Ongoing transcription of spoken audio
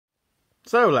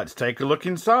So let's take a look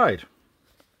inside.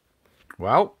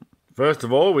 Well, first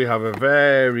of all, we have a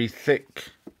very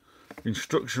thick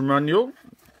instruction manual.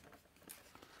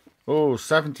 Oh,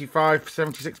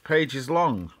 76 pages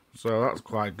long. So that's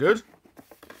quite good.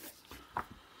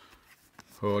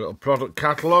 Oh, a little product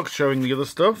catalogue showing the other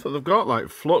stuff that they've got, like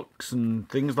flux and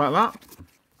things like that.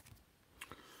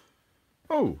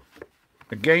 Oh,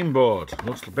 a game board.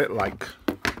 Looks a bit like,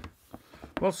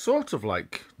 well, sort of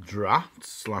like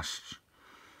drafts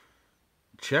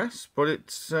 / chess, but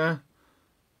it's a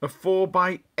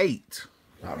 4x8.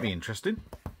 That'd be interesting.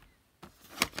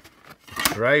 A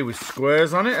tray with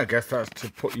squares on it. I guess that's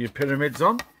to put your pyramids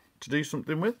on to do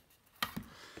something with.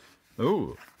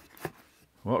 Ooh.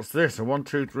 What's this? A 1,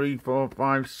 2, 3, 4,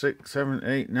 5, 6, 7,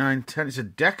 8, 9, 10. It's a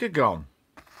decagon.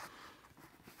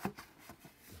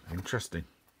 Interesting.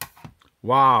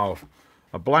 Wow.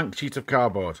 A blank sheet of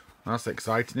cardboard. That's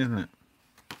exciting, isn't it?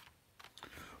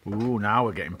 Ooh, now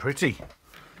we're getting pretty.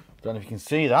 Don't know if you can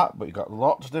see that, but you've got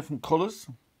lots of different colours.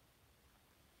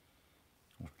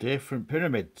 Different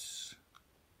pyramids.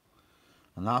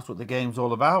 And that's what the game's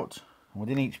all about. And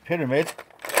within each pyramid,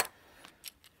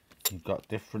 you've got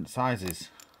different sizes.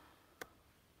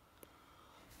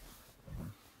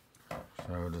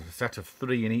 So there's a set of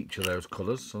 3 in each of those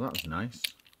colours, so that's nice.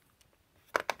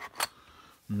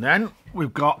 And then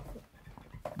we've got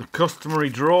the customary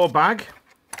draw bag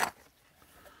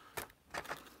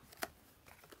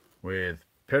with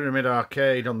Pyramid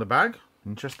Arcade on the bag.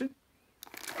 Interesting.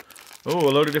 Oh,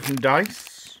 a load of different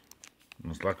dice.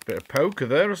 Looks like a bit of poker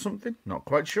there or something. Not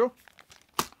quite sure.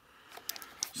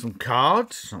 Some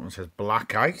cards. That one says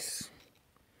Black Ice.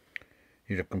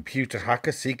 You're a computer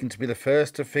hacker seeking to be the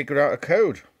first to figure out a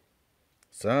code.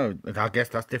 So, I guess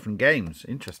that's different games.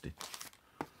 Interesting.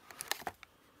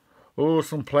 Oh,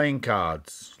 some playing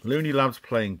cards. Looney Labs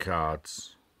playing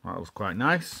cards. That was quite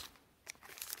nice.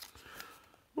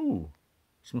 Ooh,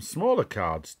 some smaller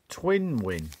cards. Twin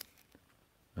Win.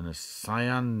 And a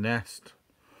Cyan Nest.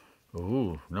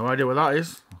 Ooh, no idea what that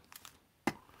is.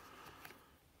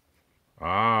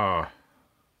 Ah,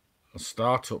 a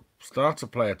starter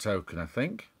player token, I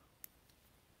think.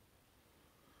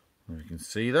 You can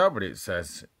see that, but it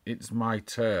says, it's my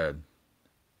turn.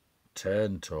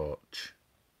 Turn torch.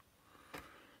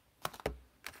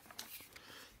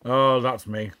 Oh, that's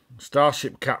me.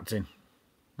 Starship Captain.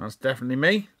 That's definitely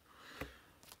me.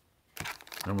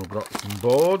 And we've got some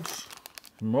boards.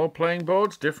 Some more playing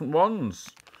boards, different ones.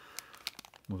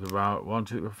 With about 1,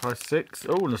 2, 5, 6.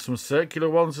 Oh, and there's some circular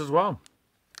ones as well.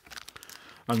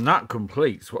 And that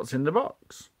completes what's in the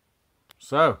box.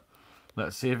 So,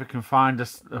 let's see if we can find a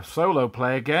solo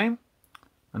player game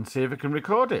and see if we can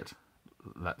record it.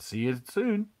 Let's see you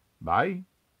soon. Bye.